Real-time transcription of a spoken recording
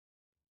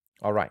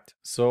All right,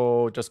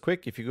 so just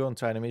quick, if you go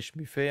into Animation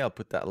Buffet, I'll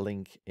put that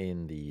link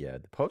in the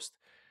post.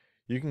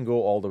 You can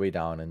go all the way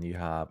down and you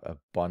have a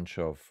bunch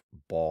of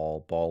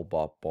ball,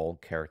 bop, ball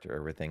character,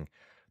 everything.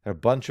 There are a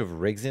bunch of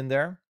rigs in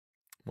there.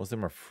 Most of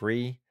them are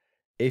free.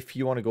 If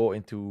you want to go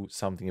into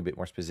something a bit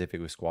more specific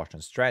with squash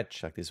and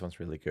stretch, like this one's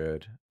really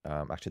good.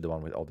 Actually, the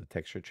one with all the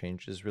texture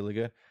changes is really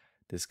good.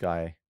 This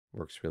guy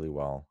works really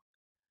well.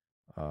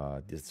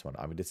 This one,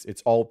 I mean,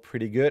 it's all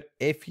pretty good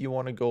if you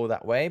want to go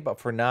that way, but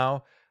for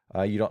now,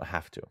 you don't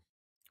have to.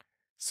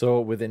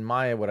 So within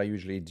Maya, what I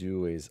usually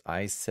do is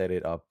I set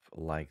it up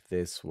like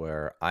this,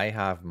 where I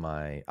have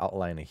my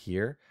outliner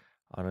here.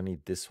 I don't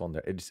need this one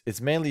there.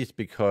 It's mainly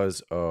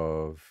because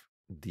of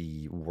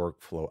the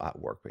workflow at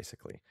work,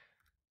 basically.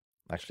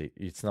 Actually,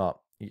 it's not.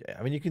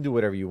 I mean, you can do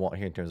whatever you want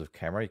here in terms of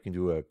camera. You can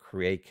do a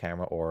create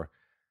camera or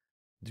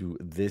do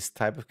this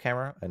type of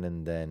camera,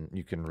 and then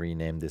you can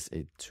rename this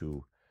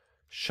to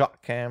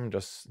shot cam,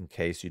 just in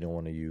case you don't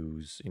want to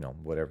use,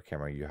 whatever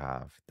camera you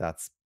have.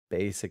 That's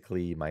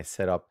basically my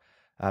setup.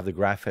 I have the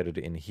graph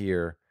editor in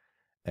here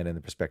and then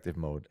the perspective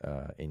mode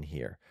in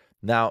here.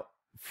 Now,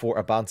 for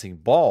a bouncing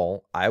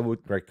ball, I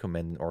would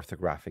recommend an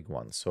orthographic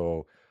one.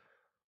 So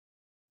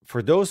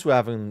for those who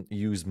haven't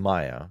used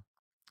Maya,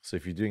 so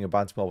if you're doing a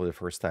bouncing ball for the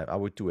first time, I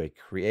would do a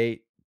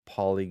create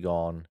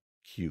polygon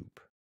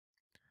cube.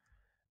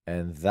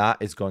 And that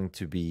is going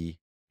to be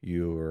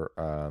your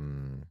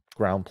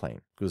ground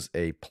plane, because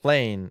a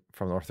plane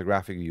from an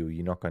orthographic view,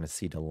 you're not going to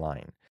see the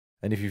line.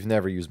 And if you've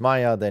never used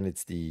Maya, then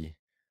it's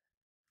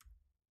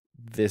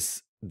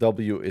this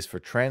W is for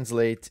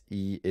translate,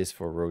 E is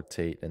for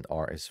rotate, and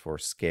R is for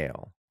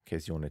scale, in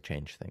case you want to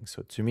change things.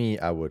 So to me,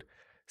 I would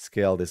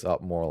scale this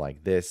up more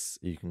like this.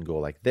 You can go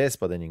like this,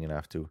 but then you're going to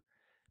have to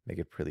make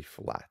it pretty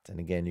flat. And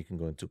again, you can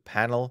go into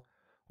panel,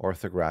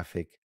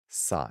 orthographic,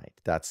 side.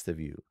 That's the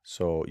view.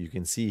 So you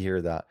can see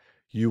here that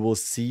you will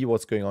see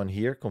what's going on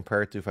here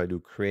compared to if I do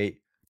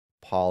create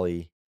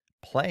poly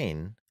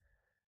plane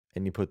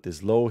and you put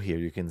this low here,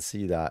 you can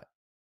see that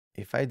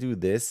if I do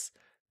this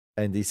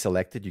and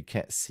deselect it, you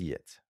can't see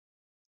it.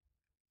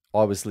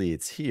 Obviously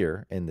it's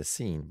here in the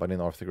scene, but in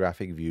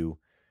orthographic view,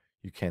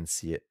 you can't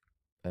see it.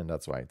 And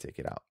that's why I take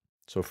it out.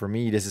 So for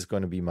me, this is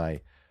going to be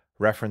my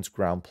reference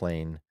ground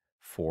plane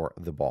for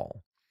the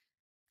ball.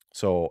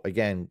 So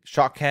again,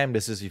 shot cam,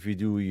 this is if you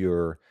do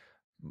your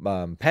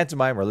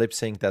pantomime or lip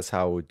sync, that's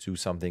how I would do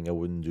something. I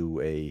wouldn't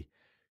do a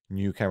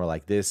new camera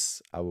like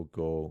this. I would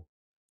go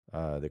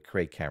the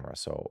create camera.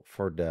 So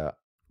for the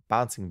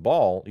bouncing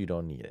ball, you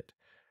don't need it.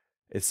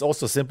 It's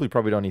also simply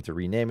probably don't need to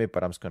rename it,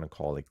 but I'm just going to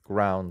call it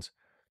ground.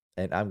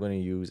 And I'm going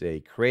to use a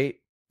create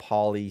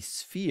poly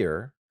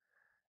sphere.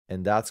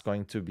 And that's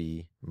going to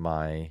be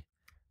my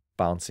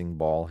bouncing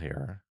ball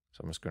here.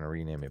 So I'm just going to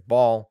rename it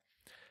ball.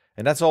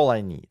 And that's all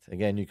I need.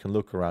 Again, you can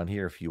look around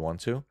here if you want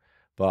to,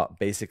 but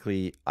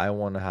basically I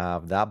want to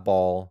have that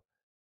ball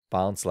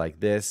bounce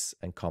like this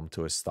and come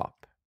to a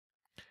stop.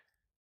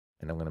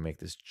 And I'm going to make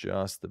this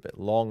just a bit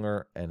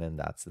longer, and then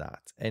that's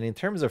that. And in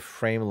terms of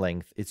frame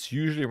length, it's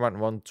usually around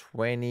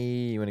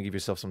 120. You want to give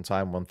yourself some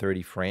time,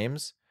 130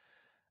 frames,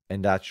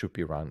 and that should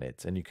be around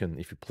it. And you can,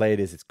 if you play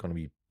this, it's going to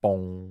be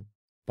boom,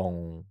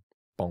 boom,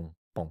 boom,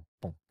 boom,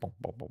 boom, boom, boom,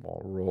 boom, boom,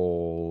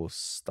 roll,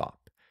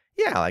 stop.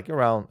 Yeah, like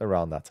around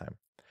that time.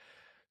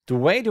 The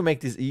way to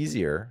make this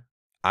easier,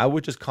 I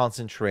would just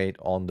concentrate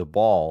on the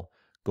ball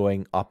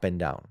going up and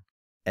down,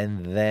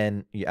 and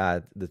then you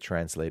add the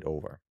translate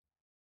over.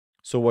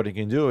 So what you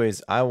can do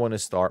is I want to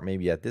start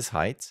maybe at this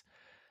height,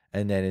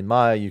 and then in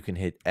Maya you can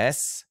hit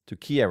S to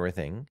key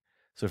everything.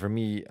 So for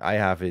me, I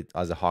have it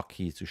as a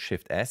hotkey to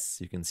shift S.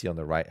 You can see on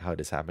the right how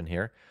this happened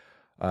here.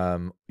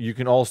 You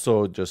can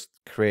also just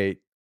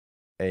create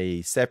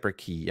a separate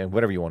key, and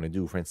whatever you want to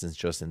do. For instance,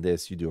 just in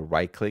this, you do a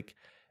right click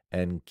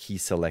and key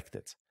select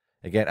it.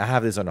 Again, I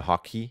have this on a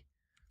hotkey,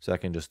 so I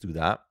can just do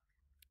that,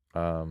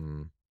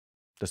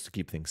 just to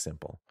keep things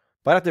simple.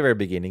 But at the very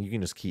beginning, you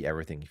can just key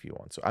everything if you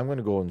want. So I'm going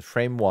to go in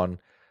frame 1,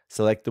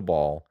 select the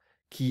ball,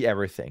 key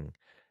everything.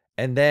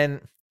 And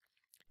then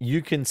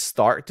you can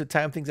start to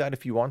time things out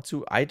if you want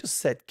to. I just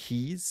set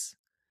keys,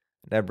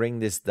 and I bring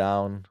this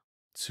down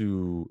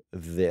to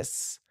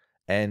this.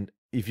 And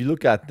if you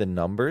look at the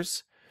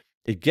numbers,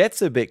 it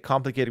gets a bit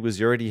complicated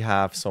because you already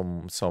have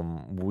some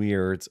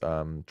weird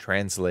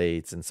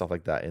translates and stuff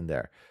like that in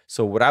there.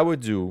 So what I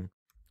would do,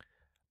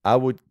 I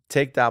would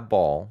take that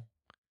ball,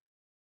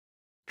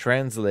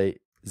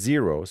 translate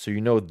 0, so you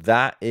know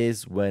that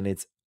is when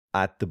it's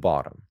at the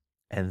bottom.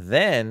 And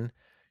then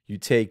you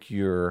take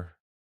this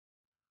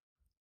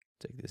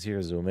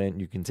here, zoom in,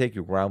 you can take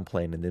your ground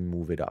plane and then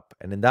move it up.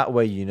 And in that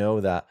way, you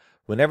know that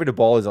whenever the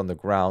ball is on the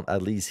ground,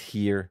 at least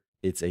here,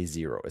 it's a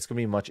 0. It's going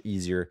to be much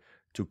easier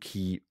to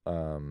keep,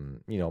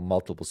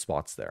 multiple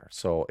spots there.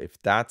 So if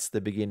that's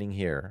the beginning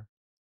here,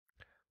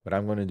 what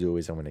I'm going to do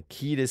is I'm going to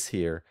key this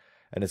here,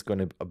 and it's going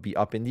to be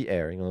up in the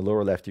air. In the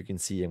lower left, you can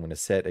see I'm going to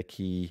set a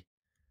key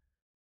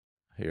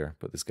here.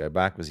 Put this guy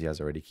back because he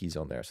has already keys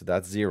on there. So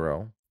that's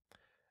 0.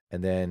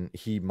 And then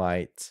he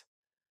might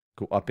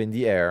go up in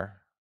the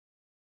air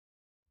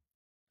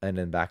and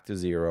then back to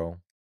 0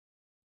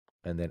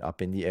 and then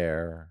up in the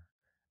air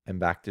and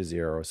back to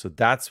 0. So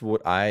that's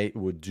what I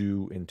would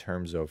do in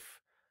terms of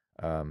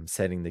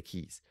setting the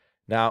keys.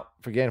 Now,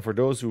 again, for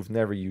those who've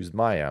never used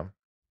Maya,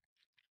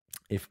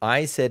 if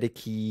I set a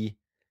key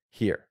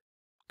here,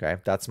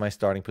 okay, that's my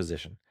starting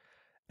position,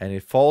 and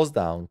it falls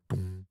down,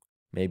 boom,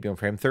 maybe on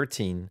frame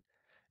 13,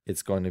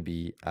 it's going to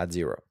be at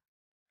 0.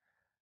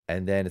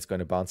 And then it's going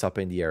to bounce up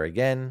in the air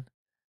again,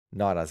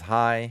 not as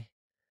high.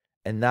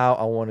 And now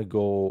I want to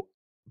go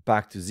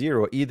back to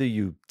 0. Either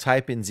you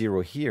type in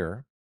 0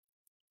 here,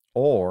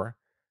 or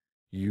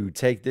you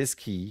take this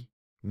key,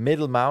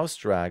 middle mouse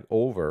drag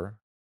over,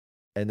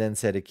 and then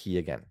set a key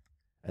again.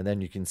 And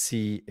then you can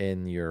see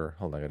in your,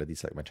 hold on, I gotta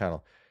deselect my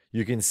channel.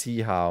 You can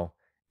see how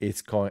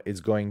it's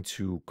going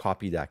to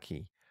copy that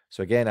key.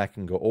 So again, I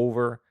can go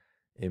over,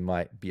 it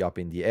might be up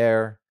in the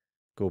air,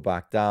 go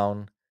back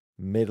down,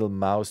 middle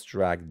mouse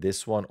drag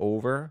this one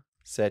over,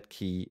 set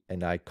key,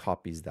 and I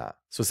copies that.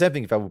 So same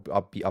thing if I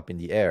would be up in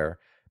the air,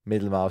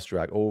 middle mouse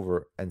drag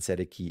over and set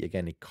a key,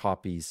 again, it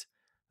copies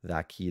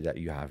that key that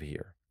you have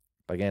here.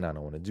 But again, I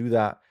don't want to do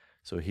that.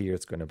 So here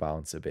it's going to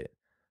bounce a bit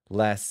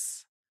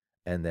less,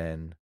 and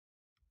then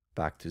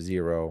back to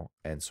 0,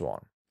 and so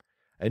on.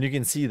 And you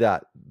can see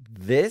that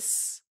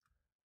this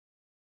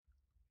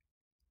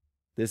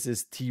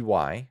is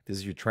TY, this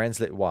is your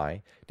translate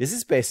Y. This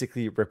is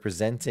basically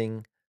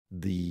representing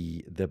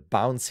the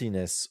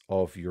bounciness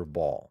of your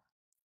ball.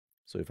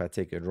 So if I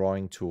take a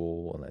drawing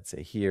tool, and let's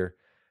say here,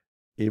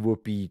 it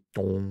would be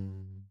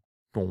dong,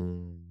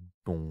 dong,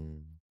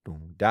 dong,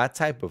 dong. That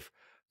type of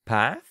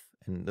path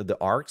and the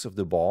arcs of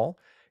the ball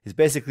is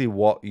basically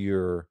what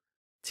your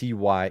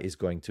TY is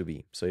going to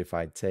be. So if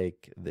I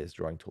take this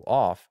drawing tool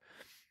off,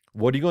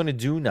 what you're going to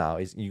do now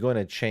is you're going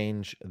to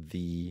change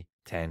the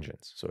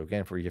tangents. So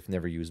again, for you have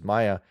never used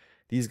Maya,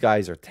 these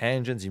guys are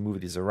tangents. You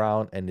move these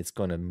around and it's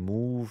going to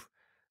move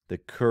the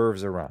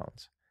curves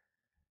around.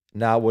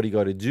 Now, what you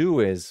got to do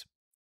is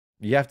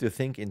you have to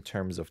think in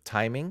terms of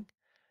timing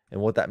and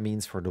what that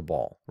means for the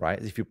ball,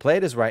 right? If you play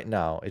this right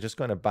now, it's just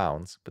going to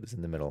bounce, put this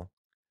in the middle,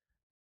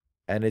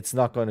 and it's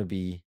not going to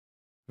be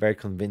very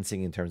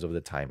convincing in terms of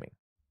the timing.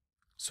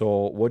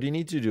 So what you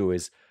need to do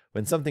is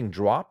when something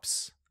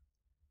drops,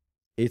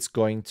 it's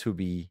going to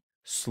be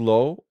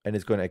slow and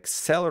it's going to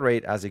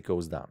accelerate as it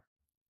goes down.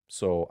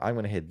 So I'm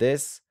going to hit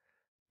this,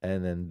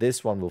 and then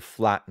this one will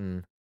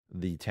flatten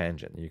the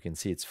tangent. You can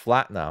see it's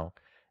flat now,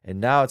 and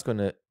now it's going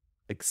to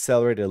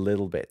accelerate a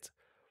little bit.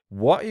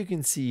 What you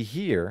can see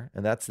here,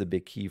 and that's the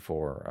big key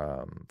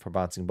for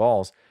bouncing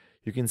balls,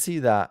 you can see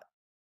that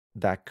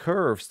that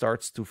curve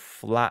starts to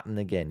flatten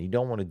again. You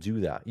don't want to do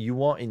that. You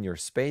want in your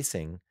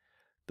spacing,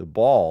 the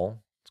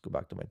ball, let's go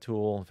back to my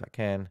tool if I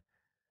can.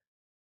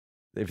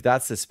 If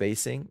that's the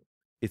spacing,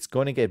 it's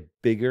going to get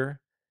bigger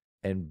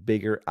and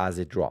bigger as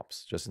it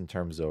drops, just in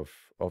terms of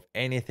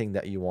anything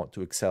that you want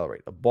to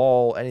accelerate. A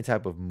ball, any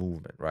type of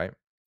movement, right?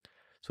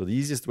 So the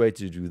easiest way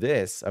to do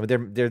this, I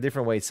mean, there are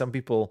different ways. Some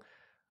people,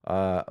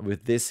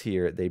 with this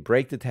here, they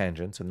break the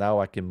tangent. So now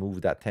I can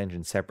move that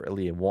tangent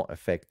separately and won't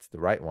affect the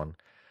right one.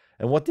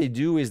 And what they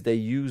do is they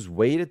use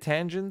weighted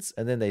tangents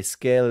and then they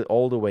scale it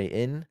all the way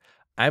in.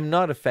 I'm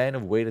not a fan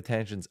of weighted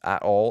tangents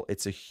at all.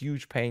 It's a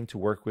huge pain to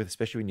work with,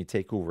 especially when you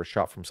take over a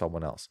shot from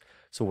someone else.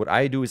 So what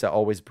I do is I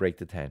always break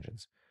the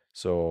tangents.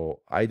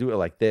 So I do it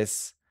like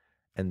this.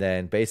 And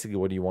then basically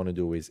what you want to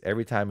do is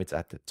every time it's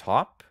at the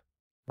top,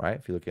 right?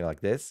 If you're looking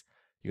like this,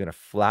 you're going to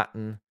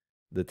flatten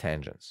the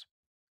tangents.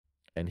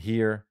 And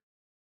here,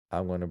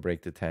 I'm going to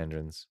break the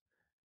tangents.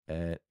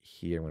 And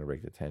here, I'm going to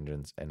break the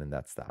tangents. And then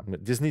that's that.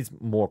 This needs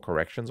more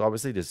corrections.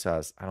 Obviously, this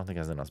has, I don't think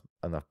it has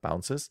enough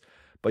bounces.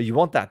 But you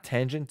want that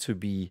tangent to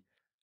be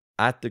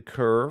at the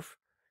curve,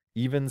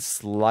 even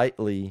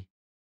slightly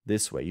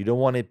this way. You don't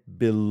want it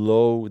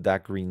below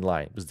that green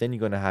line, because then you're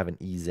going to have an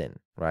ease in,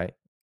 right?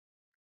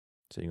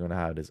 So you're going to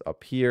have this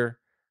up here.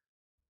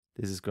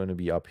 This is going to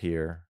be up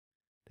here.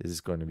 This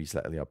is going to be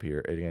slightly up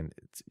here. Again,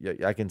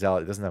 I can tell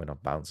it doesn't have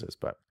enough bounces,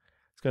 but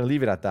it's going to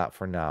leave it at that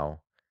for now.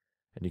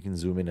 And you can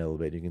zoom in a little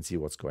bit. You can see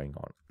what's going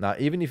on. Now,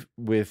 even if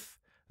with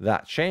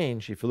that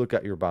change, if you look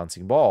at your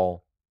bouncing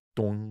ball,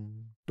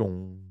 dong,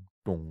 dong,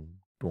 dong,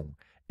 dong,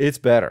 it's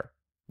better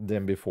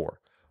than before,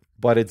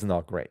 but it's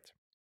not great.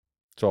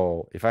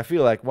 So if I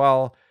feel like,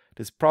 well,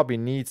 this probably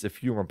needs a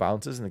few more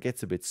bounces and it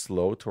gets a bit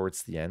slow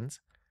towards the end,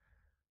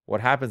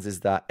 what happens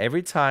is that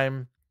every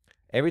time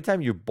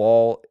your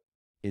ball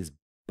is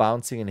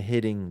bouncing and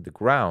hitting the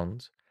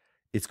ground,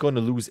 it's going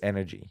to lose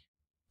energy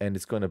and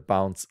it's going to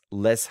bounce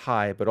less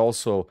high, but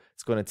also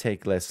it's going to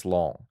take less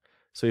long.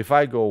 So if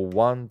I go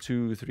 1,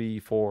 2, 3,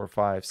 4,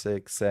 5,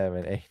 6,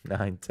 7, 8,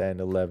 9, 10,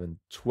 11,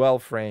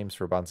 12 frames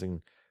for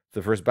bouncing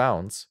the first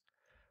bounce,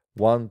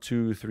 1,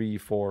 2, 3,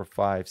 4,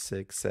 5,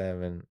 6,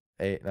 7,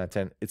 8, 9,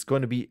 10, it's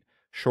going to be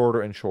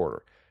shorter and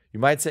shorter.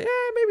 You might say,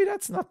 maybe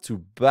that's not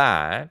too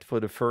bad for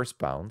the first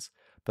bounce,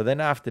 but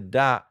then after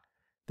that,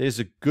 there's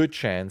a good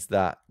chance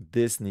that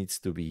this needs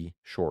to be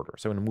shorter.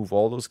 So I'm going to move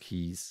all those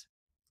keys,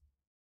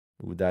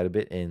 move that a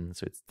bit in,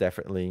 so it's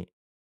definitely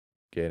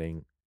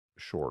getting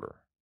shorter.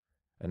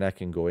 And I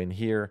can go in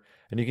here.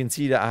 And you can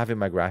see that I have in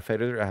my graph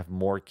editor, I have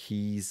more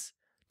keys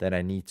than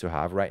I need to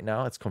have right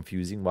now. It's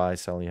confusing why I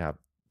suddenly have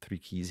 3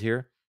 keys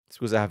here. It's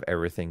because I have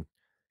everything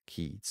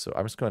keyed. So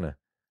I'm just going to,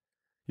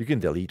 you can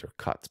delete or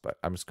cut, but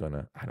I'm just going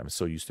to, and I'm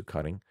so used to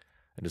cutting,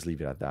 and just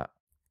leave it at that.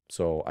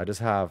 So I just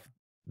have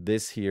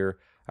this here.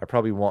 I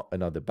probably want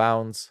another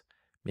bounce,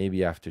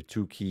 maybe after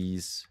 2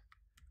 keys.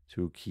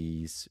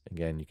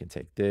 Again, you can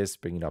take this,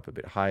 bring it up a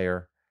bit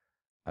higher.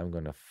 I'm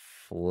going to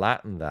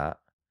flatten that,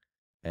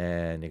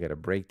 and you got to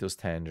break those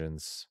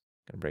tangents.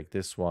 Gonna break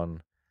this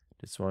one.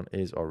 This one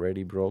is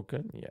already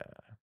broken. Yeah.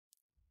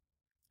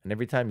 And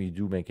every time you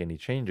do make any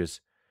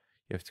changes,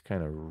 you have to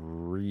kind of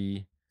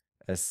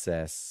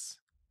reassess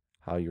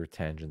how your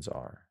tangents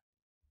are.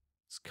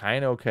 It's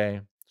kind of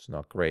okay. It's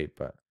not great,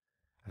 but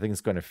I think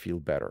it's going to feel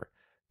better.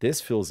 This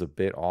feels a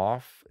bit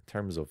off in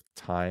terms of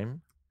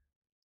time.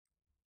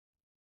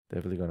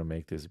 Definitely going to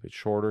make this a bit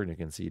shorter. And you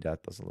can see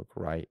that doesn't look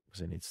right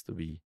because it needs to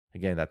be,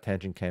 again, that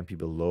tangent can't be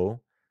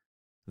below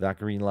that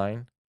green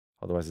line.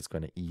 Otherwise, it's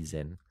going to ease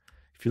in.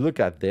 If you look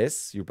at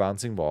this, your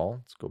bouncing ball,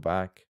 let's go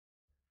back.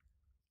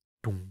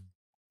 Boom,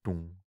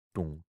 boom,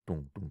 boom,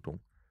 boom, boom, boom.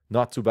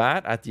 Not too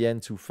bad. At the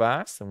end, too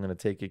fast. I'm going to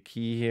take a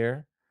key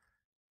here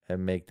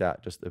and make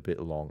that just a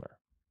bit longer.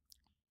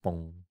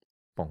 Boom,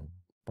 boom,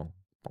 boom,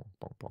 boom,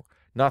 boom, boom.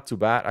 Not too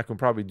bad. I can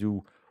probably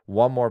do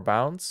one more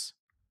bounce.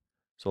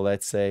 So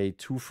let's say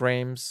 2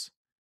 frames,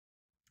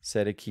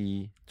 set a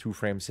key, 2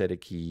 frames, set a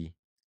key,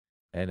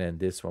 and then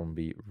this one will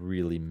be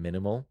really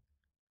minimal.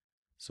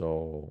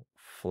 So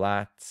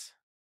flat,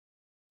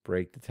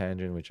 break the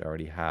tangent, which I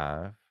already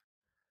have.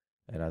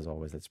 And as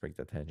always, let's break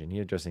that tangent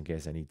here just in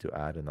case I need to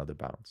add another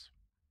bounce.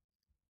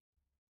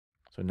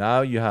 So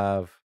now you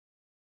have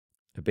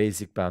a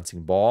basic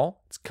bouncing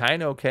ball. It's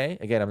kind of okay.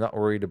 Again, I'm not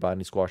worried about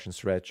any squash and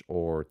stretch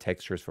or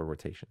textures for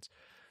rotations.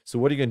 So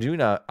what are you going to do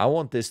now? I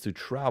want this to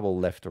travel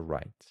left or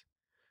right.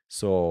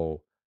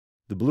 So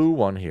the blue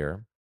one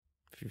here,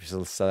 if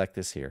you select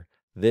this here,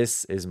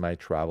 this is my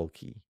travel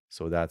key.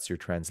 So that's your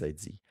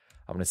translate Z.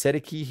 I'm going to set a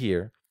key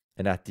here.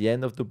 And at the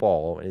end of the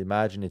ball,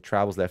 imagine it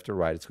travels left or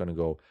right. It's going to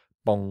go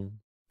bong,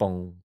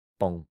 bong,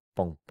 bong,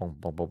 bong, bong,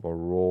 bong, bong, bong,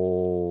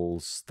 roll,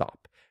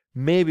 stop.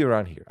 Maybe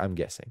around here, I'm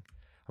guessing.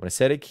 I'm going to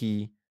set a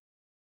key,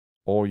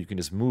 or you can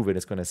just move it.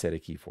 It's going to set a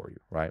key for you,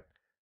 right?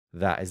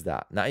 That is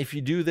that. Now, if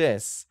you do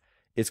this,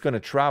 it's going to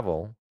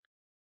travel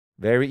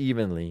very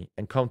evenly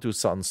and come to a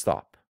sudden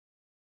stop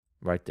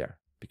right there,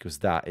 because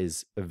that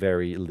is a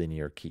very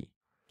linear key.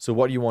 So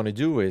what you want to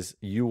do is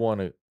you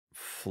want to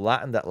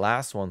flatten that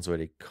last one so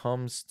that it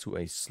comes to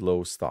a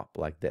slow stop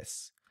like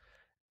this.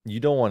 You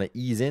don't want to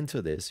ease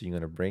into this. You're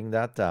going to bring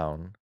that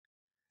down,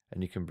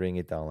 and you can bring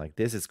it down like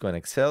this. It's going to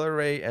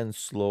accelerate and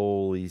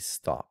slowly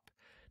stop.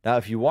 Now,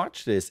 if you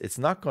watch this, it's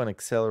not going to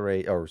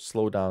accelerate or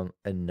slow down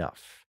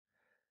enough.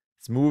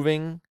 It's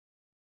moving.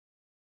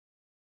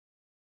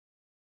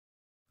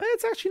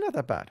 It's actually not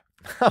that bad.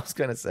 I was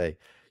going to say,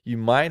 you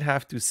might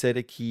have to set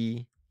a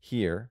key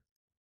here,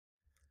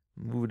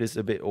 move this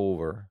a bit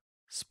over,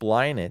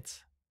 spline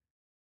it,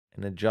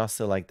 and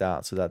adjust it like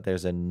that so that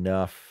there's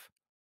enough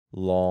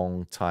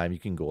long time. You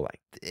can go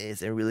like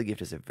this and really give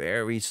this a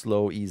very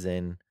slow ease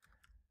in.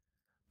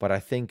 But I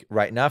think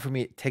right now for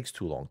me, it takes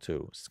too long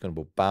too. So it's going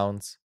to go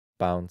bounce,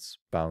 bounce,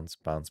 bounce,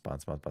 bounce,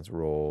 bounce, bounce, bounce,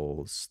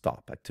 roll,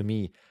 stop. Like to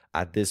me,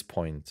 at this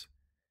point,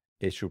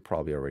 it should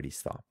probably already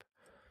stop.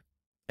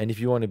 And if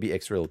you want to be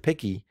extra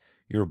picky,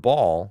 your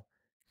ball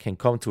can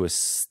come to a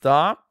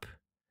stop,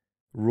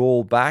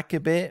 roll back a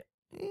bit,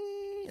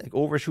 like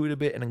overshoot a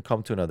bit, and then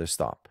come to another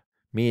stop.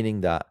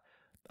 Meaning that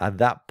at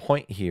that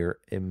point here,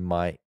 it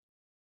might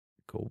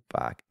go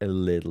back a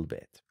little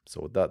bit.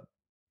 So what that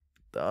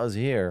does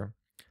here,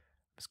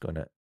 it's going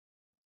to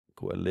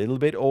go a little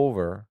bit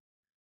over,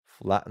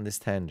 flatten this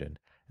tangent.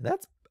 And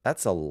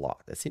that's a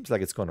lot. It seems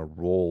like it's going to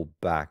roll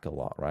back a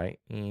lot, right?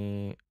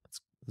 Let's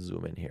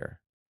zoom in here.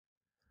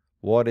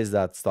 What is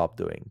that stop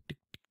doing?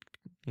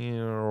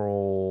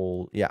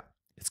 Yeah,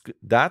 it's good.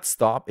 That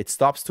stop, it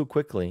stops too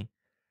quickly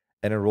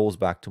and it rolls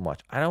back too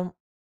much. I don't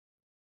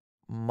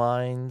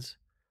mind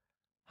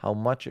how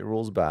much it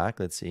rolls back.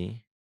 Let's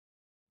see.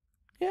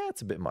 Yeah,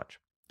 it's a bit much.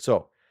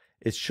 So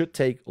it should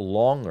take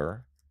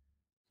longer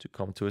to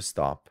come to a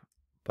stop,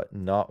 but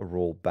not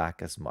roll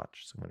back as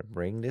much. So I'm going to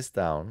bring this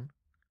down.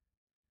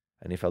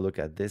 And if I look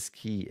at this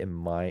key, it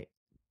might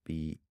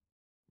be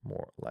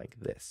more like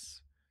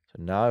this.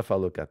 So now if I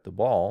look at the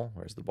ball,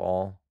 where's the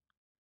ball?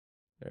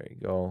 There you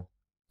go.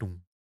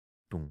 Doom,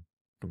 doom,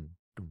 doom,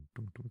 doom,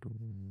 doom, doom, doom.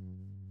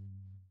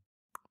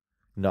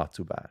 Not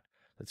too bad.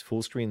 Let's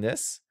full screen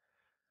this.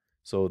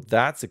 So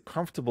that's a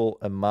comfortable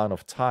amount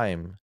of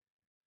time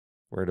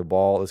where the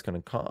ball is going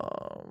to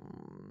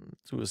come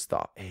to a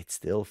stop. It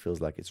still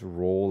feels like it's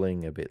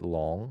rolling a bit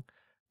long.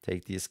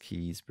 Take these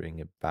keys, bring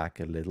it back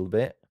a little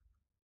bit.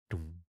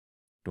 Doom,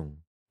 doom,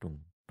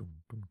 doom, doom,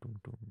 doom, doom,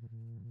 doom.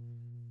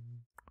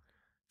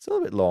 It's a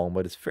little bit long,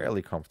 but it's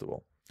fairly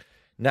comfortable.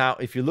 Now,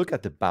 if you look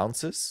at the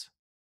bounces,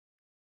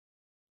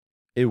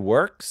 it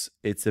works.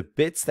 It's a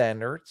bit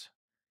standard.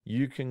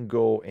 you can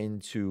go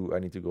into, I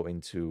need to go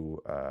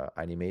into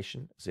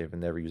animation. So if I've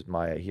never used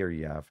Maya, here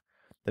you have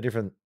the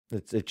different,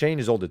 it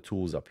changes all the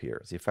tools up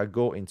here. So if I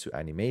go into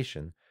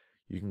animation,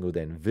 you can go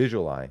then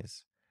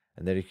visualize,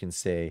 and then you can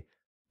say,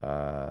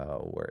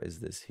 where is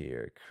this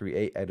here?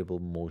 Create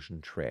editable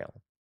motion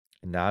trail.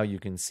 And now you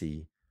can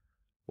see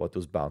what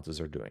those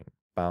bounces are doing.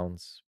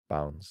 Bounce,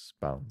 bounce,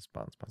 bounce,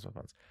 bounce, bounce, bounce,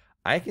 bounce.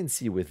 I can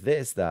see with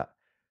this that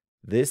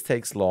this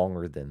takes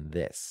longer than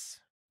this.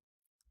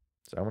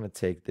 So I'm going to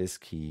take this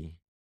key,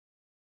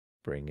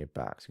 bring it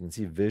back. So you can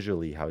see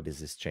visually how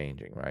this is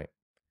changing, right?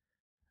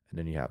 And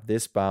then you have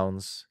this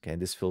bounce. Okay,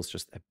 this feels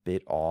just a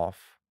bit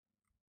off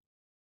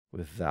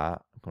with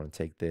that. I'm going to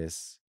take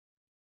this,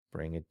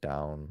 bring it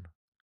down.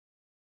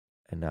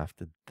 And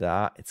after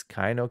that, it's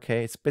kind of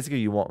okay. It's basically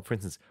you want, for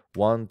instance,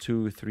 1,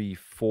 2, 3,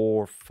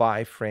 4,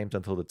 5 frames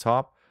until the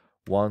top.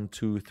 1,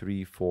 2,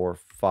 3, 4,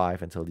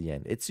 5 until the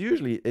end. It's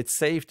usually, it's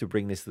safe to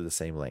bring this to the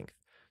same length.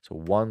 So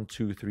 1,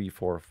 2, 3,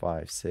 4,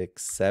 5,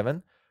 6,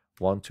 7.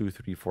 1, 2,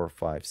 3, 4,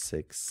 5,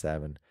 6,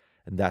 7.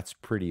 And that's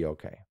pretty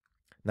okay.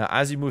 Now,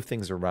 as you move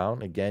things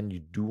around, again, you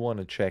do want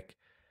to check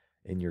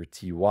in your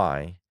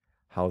TY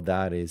how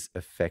that is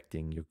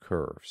affecting your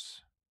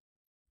curves.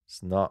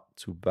 It's not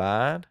too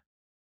bad.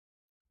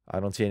 I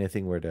don't see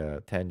anything where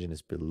the tangent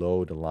is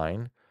below the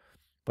line.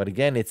 But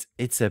again, it's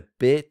a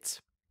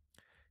bit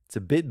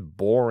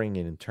boring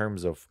in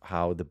terms of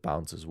how the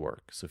bounces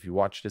work. So if you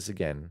watch this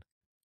again,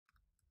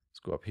 let's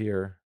go up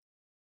here.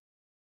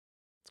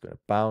 It's going to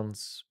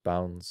bounce,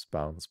 bounce,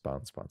 bounce,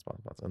 bounce, bounce,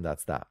 bounce, bounce, and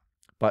that's that.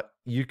 But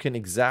you can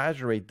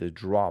exaggerate the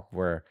drop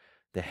where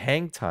the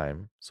hang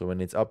time, so when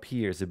it's up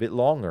here, is a bit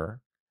longer,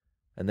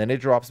 and then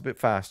it drops a bit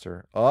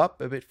faster, up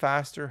a bit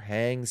faster,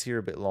 hangs here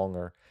a bit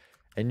longer.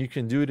 And you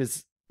can do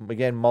this,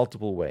 again,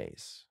 multiple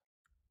ways.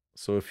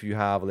 So if you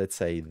have, let's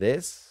say,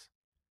 this,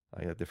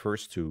 like the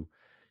first two,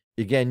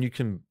 again, you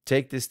can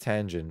take this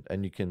tangent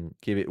and you can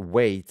give it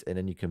weight, and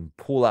then you can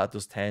pull out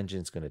those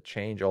tangents. It's going to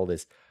change all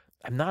this.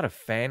 I'm not a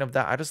fan of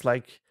that. I just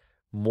like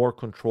more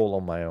control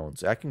on my own.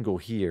 So I can go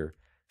here,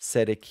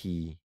 set a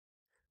key,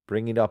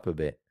 bring it up a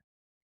bit,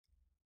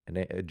 and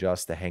then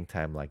adjust the hang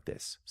time like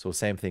this. So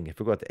same thing. If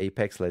we go to the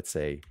apex, let's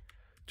say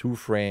 2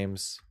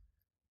 frames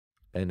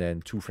and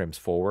then 2 frames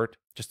forward,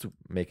 just to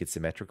make it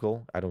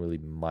symmetrical. I don't really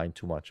mind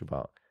too much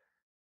about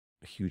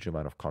a huge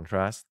amount of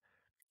contrast.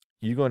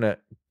 You're going to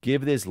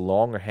give this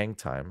longer hang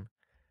time,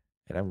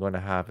 and I'm going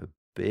to have a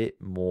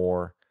bit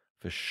more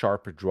of a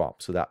sharper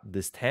drop so that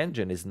this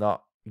tangent is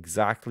not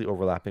exactly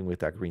overlapping with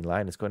that green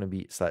line. It's going to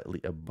be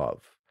slightly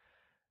above.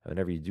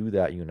 Whenever you do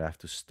that, you're going to have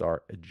to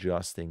start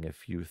adjusting a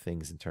few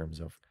things in terms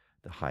of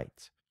the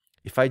height.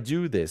 If I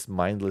do this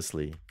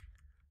mindlessly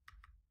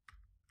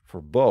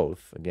for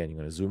both, again, you're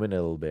going to zoom in a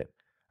little bit.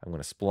 I'm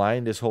going to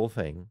spline this whole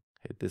thing,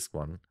 hit this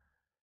one,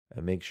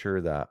 and make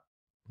sure that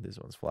this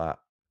one's flat.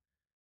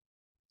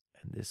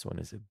 And this one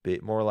is a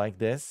bit more like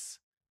this.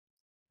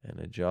 And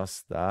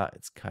adjust that.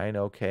 It's kind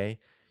of okay.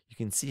 You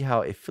can see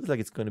how it feels like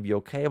it's going to be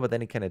okay, but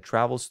then it kind of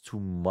travels too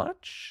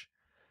much.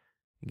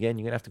 Again,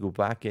 you're going to have to go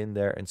back in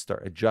there and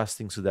start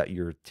adjusting so that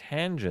your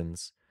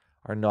tangents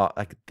are not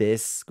like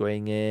this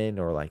going in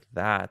or like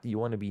that. You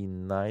want to be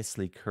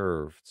nicely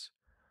curved.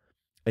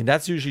 And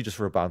that's usually just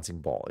for a bouncing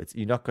ball.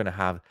 You're not going to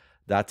have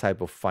that type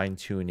of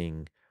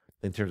fine-tuning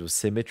in terms of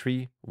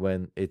symmetry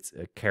when it's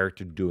a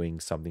character doing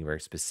something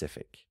very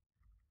specific.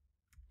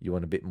 You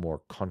want a bit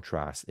more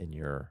contrast in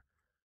your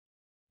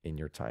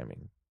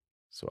timing.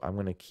 So I'm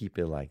going to keep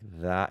it like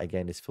that.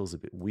 Again, this feels a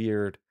bit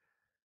weird.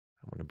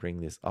 I'm going to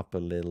bring this up a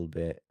little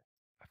bit.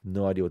 I have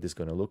no idea what this is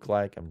going to look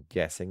like. I'm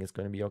guessing it's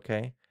going to be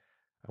okay.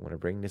 I'm going to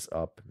bring this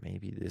up,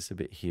 maybe this a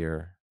bit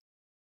here,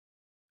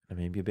 and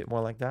maybe a bit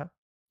more like that.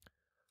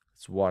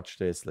 Let's watch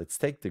this. Let's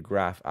take the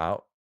graph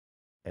out.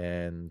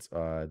 And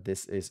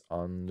this is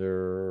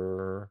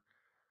under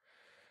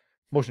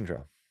motion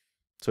trail.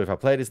 So if I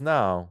play this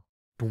now,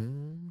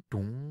 doom,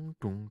 doom,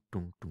 doom,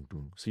 doom, doom,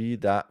 doom. See,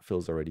 that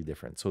feels already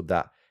different. So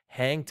that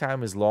hang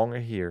time is longer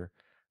here,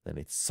 then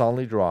it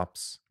suddenly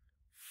drops.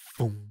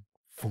 Boom,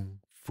 boom,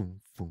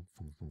 boom, boom,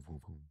 boom, boom,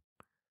 boom, boom.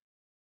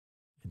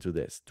 Into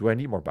this. Do I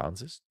need more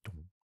bounces?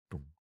 Doom,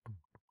 doom, doom,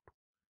 doom.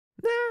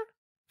 Nah,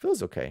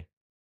 feels okay.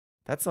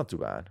 That's not too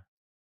bad.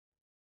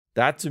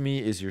 That to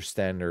me is your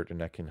standard,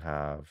 and I can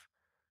have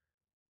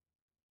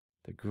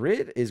the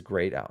grid is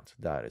grayed out.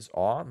 That is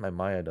on. My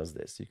Maya does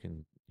this.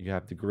 You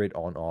have the grid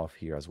on off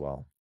here as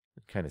well.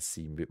 You kind of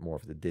see a bit more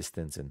of the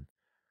distance and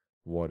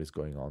what is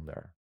going on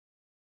there.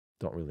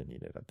 Don't really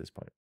need it at this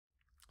point.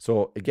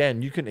 So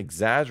again, you can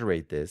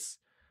exaggerate this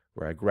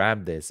where I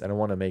grab this and I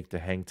want to make the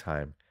hang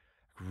time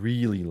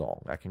really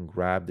long. I can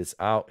grab this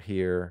out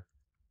here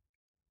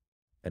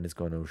and it's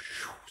going to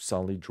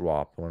suddenly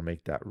drop. I want to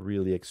make that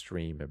really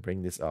extreme and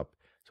bring this up.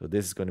 So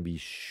this is going to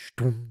be,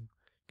 you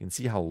can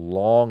see how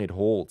long it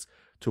holds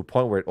to a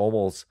point where it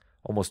almost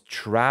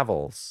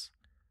travels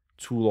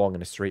too long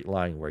in a straight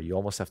line, where you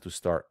almost have to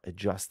start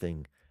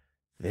adjusting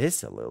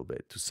this a little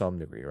bit to some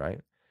degree,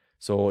 right?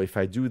 So if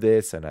I do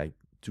this and I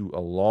do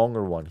a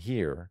longer one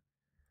here,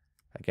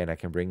 I Again, I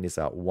can bring this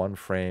out 1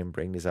 frame,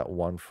 bring this out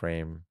 1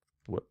 frame.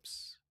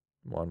 Whoops,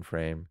 1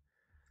 frame.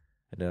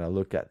 And then I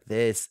look at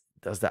this.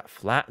 Does that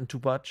flatten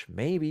too much?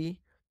 Maybe.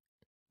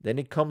 Then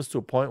it comes to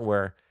a point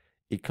where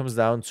it comes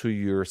down to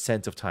your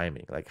sense of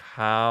timing. Like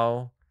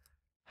how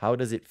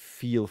does it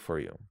feel for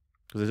you?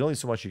 Because there's only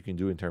so much you can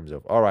do in terms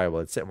of, all right, well,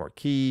 let's set more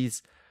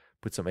keys,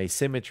 put some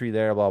asymmetry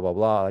there, blah, blah,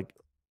 blah. Like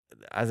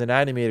as an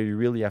animator, you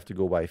really have to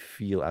go by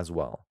feel as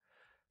well.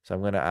 So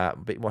I'm going to add a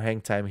bit more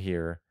hang time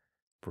here,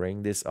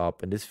 bring this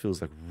up, and this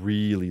feels like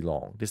really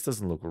long. This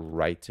doesn't look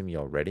right to me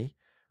already,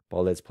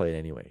 but let's play it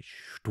anyway.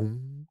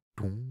 Kind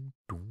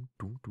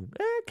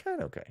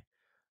of okay.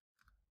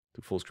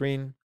 To full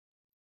screen.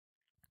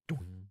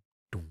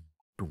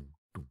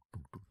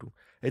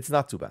 It's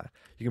not too bad.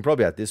 You can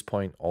probably at this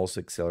point also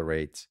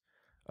exaggerate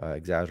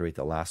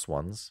the last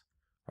ones.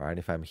 All right,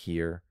 if I'm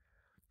here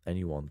and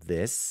you want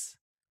this,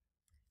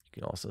 you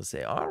can also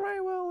say, all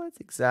right, well, let's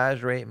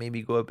exaggerate,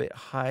 maybe go a bit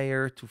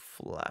higher to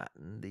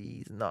flatten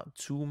these, not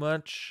too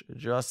much,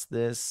 adjust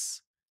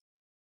this.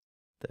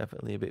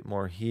 Definitely a bit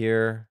more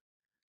here,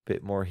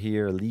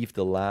 leave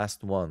the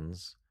last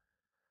ones,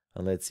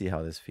 and let's see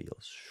how this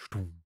feels.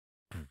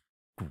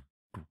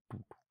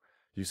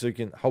 So you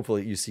can,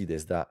 hopefully you see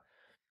this, that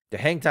the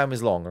hang time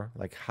is longer,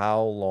 like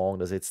how long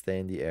does it stay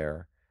in the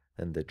air,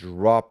 and the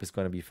drop is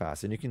going to be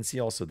fast. And you can see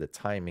also the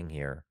timing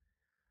here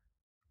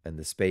and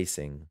the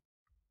spacing,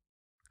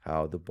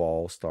 how the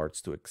ball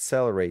starts to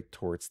accelerate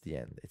towards the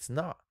end. It's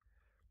not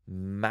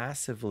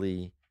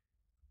massively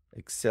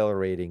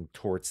accelerating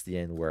towards the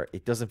end where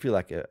it doesn't feel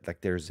like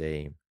there's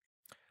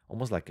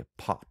almost like a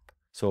pop.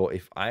 So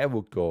if I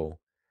would go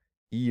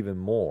even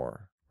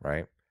more,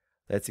 right?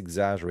 Let's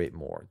exaggerate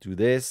more. Do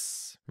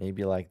this,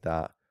 maybe like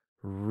that.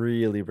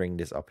 Really bring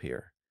this up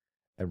here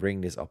and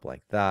bring this up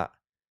like that.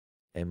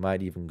 It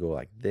might even go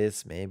like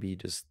this. Maybe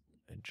just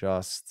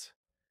adjust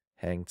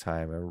hang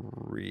time and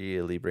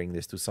really bring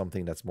this to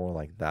something that's more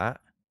like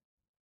that.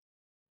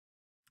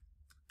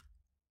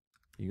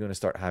 You're going to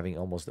start having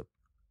almost a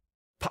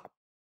pop,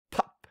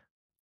 pop.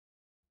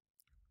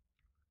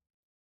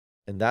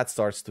 And that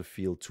starts to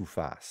feel too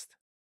fast.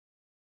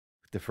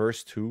 The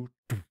first two,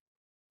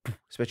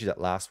 especially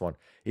that last one,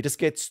 it just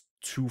gets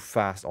too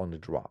fast on the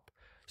drop.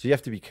 So you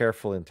have to be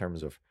careful in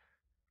terms of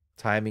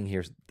timing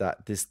here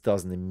that this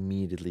doesn't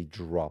immediately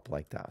drop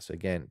like that. So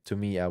again, to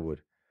me, I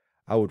would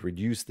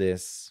reduce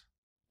this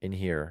in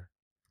here,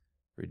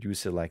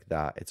 reduce it like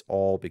that. It's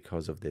all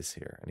because of this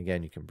here. And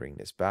again, you can bring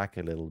this back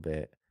a little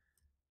bit,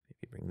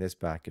 maybe bring this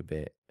back a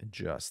bit,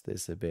 adjust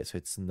this a bit so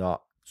it's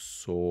not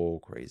so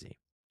crazy.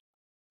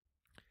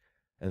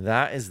 And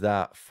that is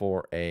that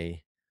for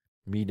a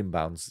medium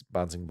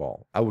bouncing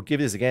ball. I would give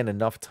this again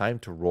enough time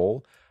to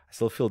roll. I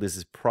still feel this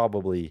is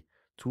probably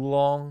too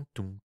long.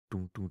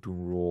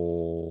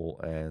 Roll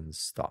and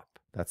stop.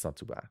 That's not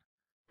too bad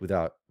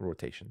without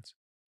rotations.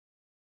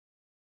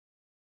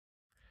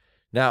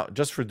 Now,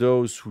 just for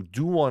those who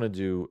do want to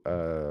do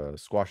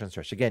squash and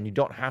stretch, again, you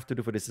don't have to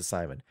do for this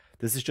assignment.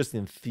 This is just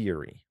in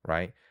theory,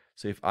 right?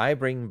 So if I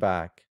bring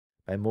back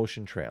my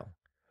motion trail,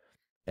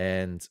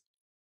 and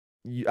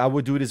I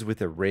would do this with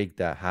a rig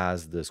that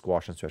has the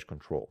squash and stretch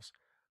controls.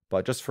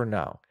 But just for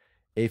now,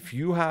 if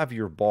you have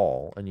your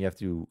ball and you have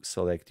to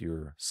select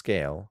your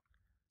scale,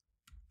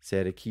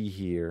 set a key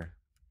here,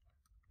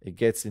 it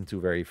gets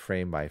into very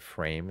frame by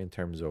frame in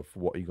terms of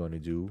what you're going to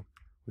do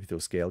with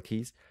those scale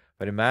keys.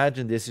 But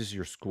imagine this is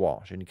your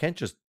squash, and you can't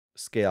just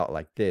scale out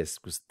like this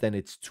because then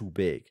it's too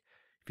big.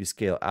 If you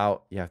scale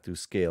out, you have to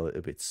scale it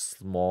a bit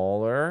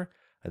smaller,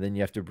 and then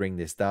you have to bring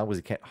this down because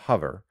it can't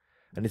hover.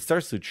 And it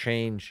starts to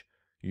change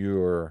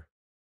your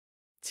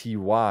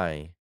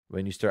TY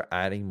when you start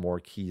adding more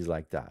keys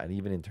like that. And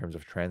even in terms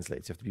of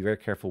translates, you have to be very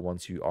careful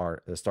once you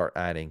start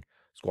adding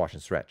squash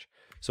and stretch.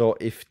 So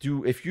if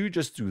you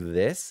just do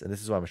this, and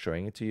this is why I'm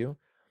showing it to you,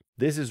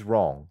 this is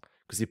wrong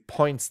because it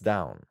points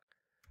down,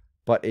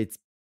 but it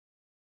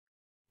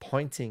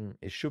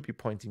should be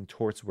pointing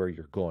towards where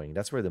you're going.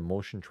 That's where the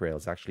motion trail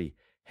is actually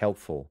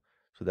helpful,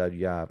 so that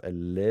you have a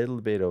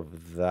little bit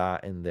of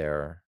that in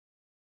there.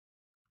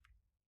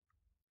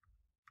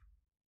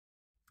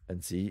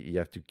 And see, you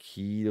have to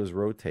key those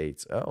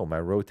rotates. Oh, my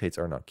rotates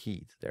are not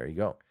keyed. There you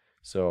go.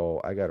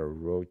 So I got to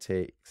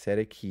rotate, set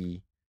a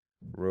key,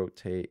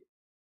 rotate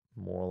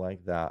more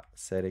like that,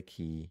 set a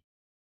key,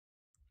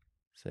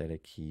 and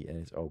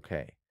it's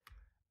okay.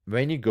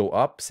 When you go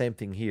up, same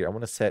thing here. I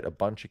want to set a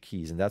bunch of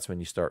keys, and that's when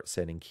you start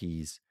setting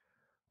keys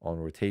on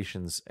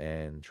rotations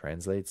and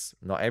translates.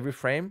 Not every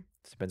frame.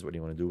 It depends what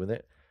you want to do with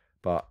it.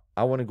 But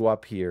I want to go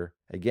up here.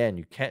 Again,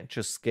 you can't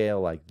just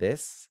scale like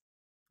this.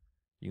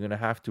 You're going to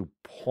have to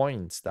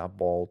point that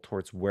ball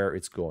towards where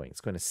it's going. It's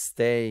going to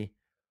stay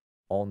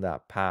on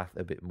that path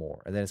a bit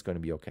more, and then it's going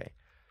to be okay.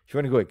 If you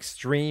want to go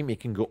extreme, it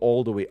can go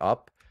all the way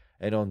up.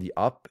 And on the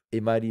up,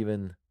 it might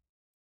even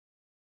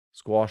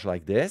squash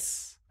like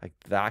this. Like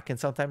that can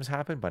sometimes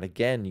happen. But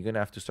again, you're going to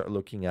have to start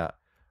looking at,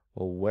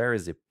 well, where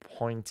is it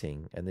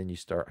pointing? And then you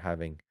start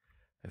having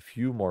a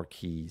few more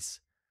keys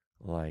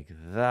like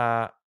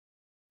that.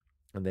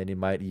 And then it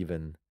might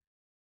even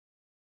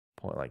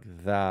point like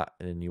that,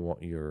 and then you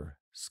want your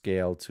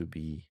scale to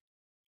be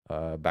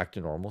back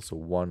to normal. So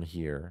 1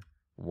 here,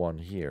 1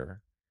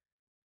 here,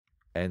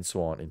 and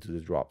so on into the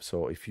drop.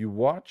 So if you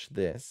watch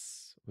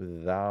this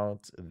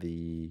without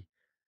the,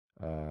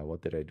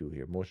 what did I do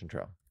here? Motion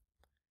trail.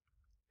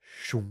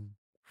 You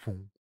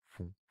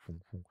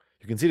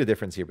can see the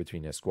difference here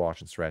between a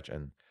squash and stretch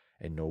and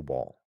no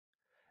ball.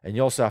 And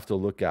you also have to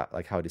look at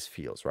like how this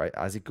feels, right?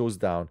 As it goes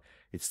down,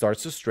 it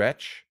starts to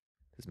stretch.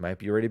 This might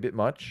be already a bit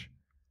much.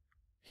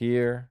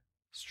 Here,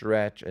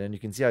 stretch, and then you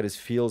can see how this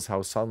feels,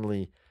 how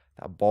suddenly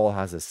that ball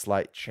has a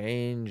slight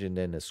change, and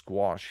then a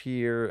squash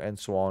here, and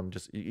so on.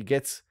 Just it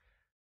gets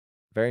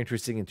very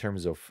interesting in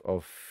terms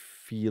of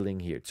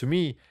feeling here. To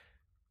me,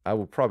 I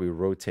will probably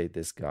rotate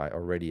this guy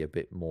already a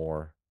bit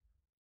more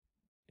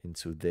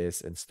into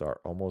this and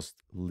start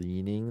almost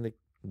leaning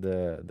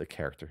the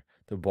character,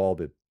 the ball a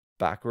bit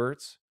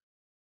backwards.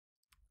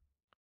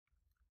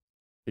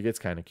 It gets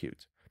kind of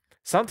cute.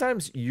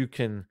 Sometimes you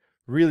can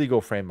really go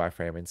frame by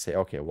frame and say,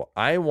 okay, well,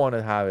 I want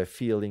to have a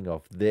feeling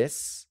of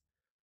this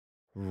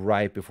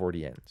right before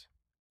the end.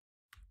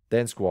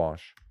 Then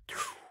squash,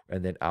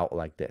 and then out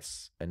like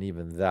this. And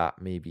even that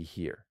maybe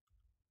here.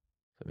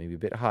 So maybe a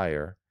bit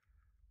higher.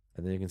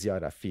 And then you can see how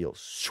that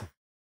feels.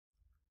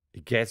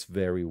 It gets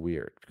very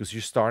weird because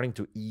you're starting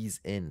to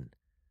ease in,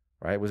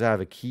 right? Was I have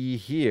a key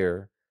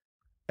here,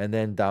 and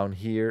then down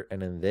here,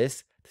 and then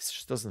this. This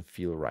just doesn't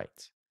feel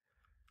right.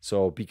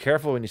 So be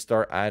careful when you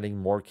start adding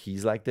more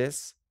keys like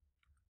this.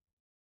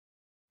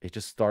 It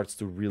just starts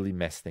to really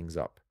mess things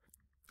up.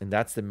 And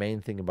that's the main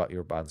thing about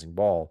your bouncing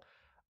ball.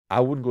 I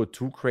wouldn't go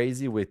too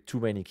crazy with too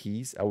many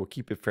keys. I would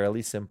keep it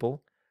fairly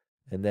simple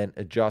and then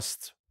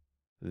adjust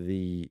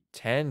the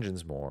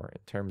tangents more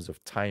in terms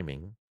of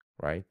timing,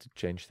 right? To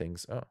change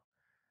things. Oh,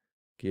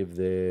 give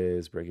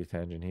this break a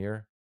tangent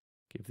here.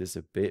 Give this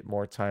a bit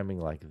more timing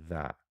like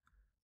that.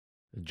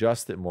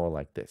 Adjust it more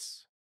like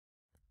this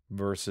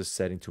versus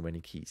setting too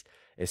many keys,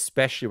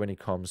 especially when it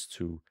comes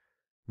to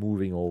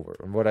moving over.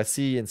 And what I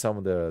see in some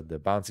of the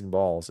bouncing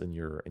balls in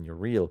your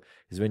reel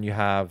is when you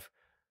have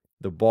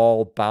the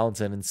ball bounce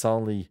and then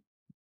suddenly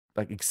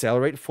like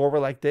accelerate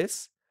forward like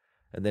this,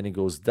 and then it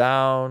goes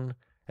down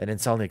and then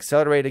suddenly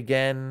accelerate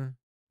again.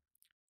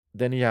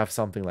 Then you have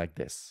something like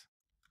this.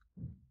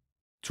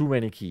 Too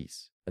many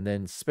keys. And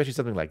then especially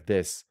something like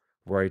this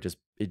where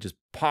it just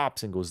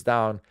pops and goes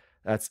down.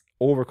 That's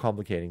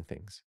overcomplicating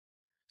things.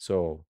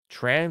 So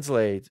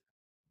translate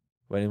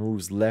when it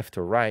moves left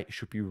to right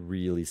should be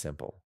really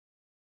simple.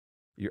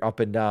 Your up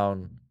and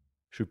down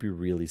should be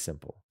really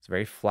simple. It's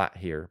very flat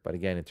here, but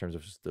again, in terms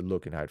of just the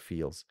look and how it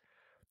feels.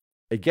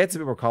 It gets a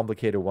bit more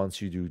complicated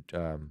once you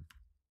do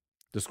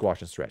the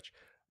squash and stretch.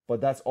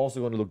 But that's also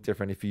going to look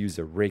different if you use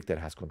a rig that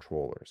has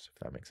controllers, if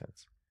that makes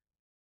sense.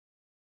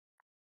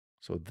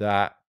 So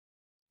that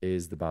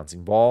is the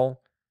bouncing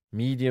ball.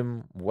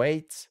 Medium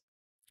weight,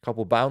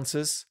 couple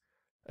bounces,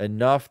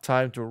 enough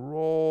time to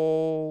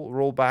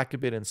roll back a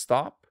bit and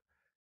stop.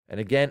 And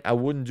again, I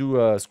wouldn't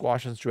do a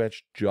squash and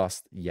stretch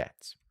just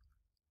yet.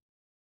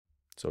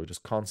 So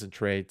just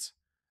concentrate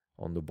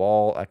on the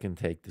ball. I can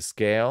take the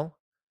scale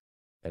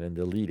and then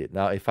delete it.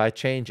 Now, if I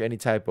change any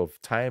type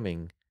of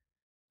timing,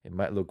 it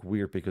might look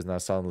weird because now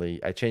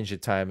suddenly I changed the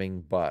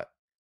timing, but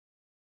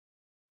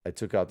I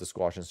took out the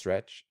squash and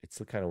stretch. It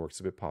still kind of works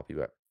a bit poppy,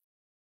 but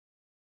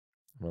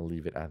I'm going to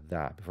leave it at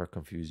that before I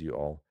confuse you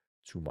all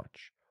too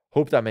much.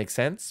 Hope that makes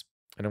sense.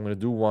 And I'm going to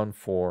do one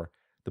for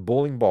the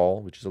bowling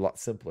ball, which is a lot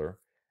simpler,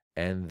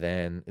 and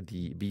then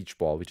the beach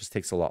ball, which just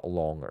takes a lot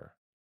longer.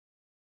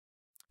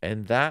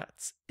 And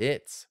that's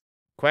it.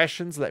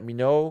 Questions, let me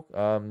know.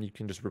 You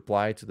can just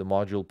reply to the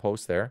module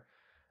post there,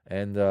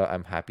 and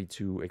I'm happy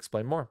to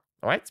explain more.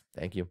 All right,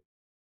 thank you.